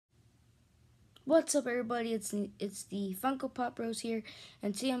What's up, everybody? It's the Funko Pop Bros here,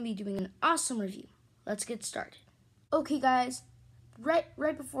 and today I'm be doing an awesome review. Let's get started. Okay, guys, right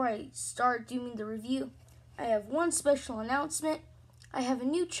before I start doing the review, I have one special announcement. I have a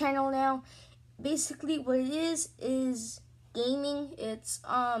new channel now. Basically, what it is gaming. It's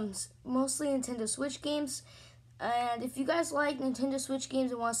mostly Nintendo Switch games. And if you guys like Nintendo Switch games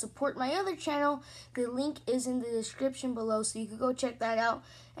and want to support my other channel, the link is in the description below, so you can go check that out.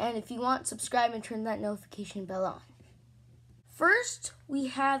 And if you want, subscribe and turn that notification bell on. First, we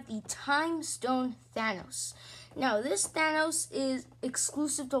have the Time Stone Thanos. Now, this Thanos is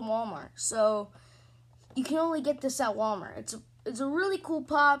exclusive to Walmart, so you can only get this at Walmart. It's a really cool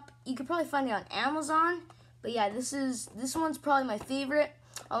pop. You could probably find it on Amazon, but yeah, this one's probably my favorite,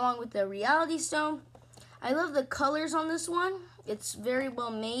 along with the Reality Stone. I love the colors on this one. It's very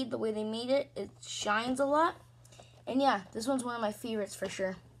well made, the way they made it. It shines a lot. And yeah, this one's one of my favorites for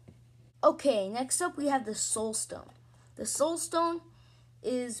sure. Okay, next up we have the Soul Stone. The Soul Stone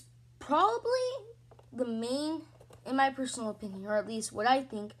is probably the main, in my personal opinion, or at least what I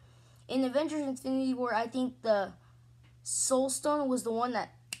think. In Avengers Infinity War, I think the Soul Stone was the one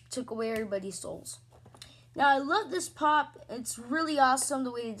that took away everybody's souls. Now, I love this pop. It's really awesome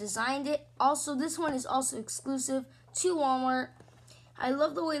the way they designed it. Also, this one is also exclusive to Walmart. I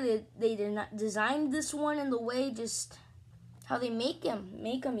love the way they designed this one and the way just how they make them,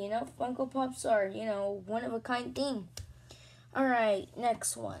 you know. Funko Pops are, you know, one-of-a-kind thing. All right,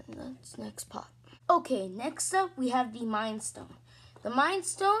 next one. Next pop. Okay, next up, we have the Mind Stone. The Mind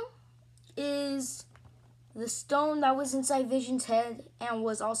Stone is the stone that was inside Vision's head and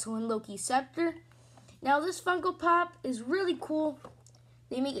was also in Loki's scepter. Now, this Funko Pop is really cool.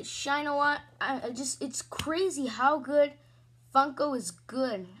 They make it shine a lot. It's crazy how good Funko is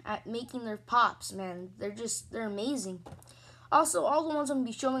good at making their pops, man. They're amazing. Also, all the ones I'm going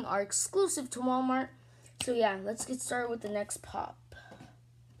to be showing are exclusive to Walmart. So yeah, let's get started with the next pop.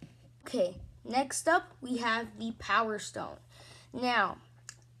 Okay, next up, we have the Power Stone. Now,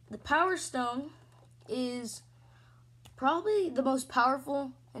 the Power Stone is probably the most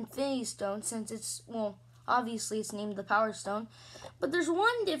powerful Infinity Stone, since it's, well, obviously it's named the Power Stone. But there's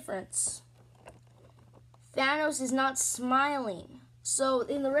one difference. Thanos is not smiling. So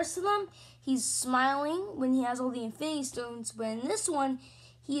in the rest of them, he's smiling when he has all the Infinity Stones. But in this one,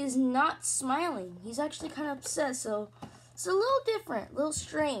 he is not smiling. He's actually kind of upset. So it's a little different, a little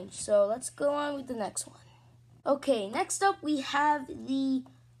strange. So let's go on with the next one. Okay, next up we have the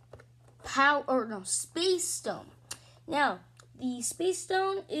Space Stone. Now, the Space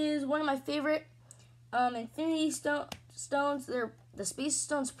Stone is one of my favorite Infinity Stones. The Space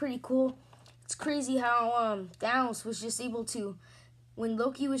Stone's pretty cool. It's crazy how Thanos was just able to, when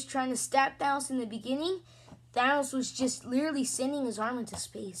Loki was trying to stab Thanos in the beginning, Thanos was just literally sending his arm into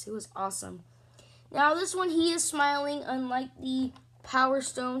space. It was awesome. Now, this one, he is smiling. Unlike the Power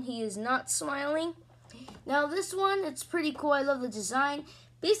Stone, he is not smiling. Now, this one, it's pretty cool. I love the design.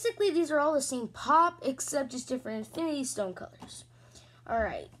 Basically, these are all the same pop, except just different Infinity Stone colors.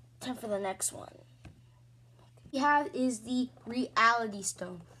 Alright, time for the next one. We have is the Reality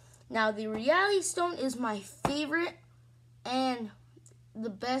Stone. Now, the Reality Stone is my favorite and the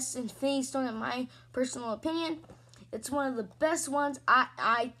best Infinity Stone in my personal opinion. It's one of the best ones.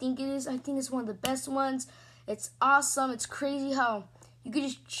 I think it is. I think it's one of the best ones. It's awesome. It's crazy how you could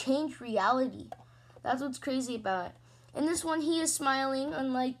just change reality. That's what's crazy about it. In this one, he is smiling,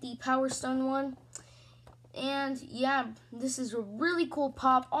 unlike the Power Stone one. And yeah, this is a really cool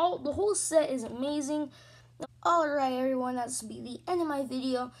pop. The whole set is amazing. Alright, everyone, that's going to be the end of my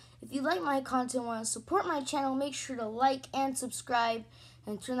video. If you like my content and want to support my channel, make sure to like and subscribe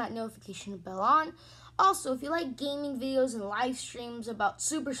and turn that notification bell on. Also, if you like gaming videos and live streams about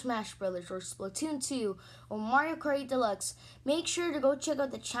Super Smash Bros. Or Splatoon 2 or Mario Kart 8 Deluxe, make sure to go check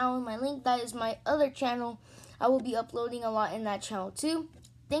out the channel in my link. That is my other channel. I will be uploading a lot in that channel too.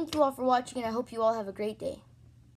 Thank you all for watching, and I hope you all have a great day.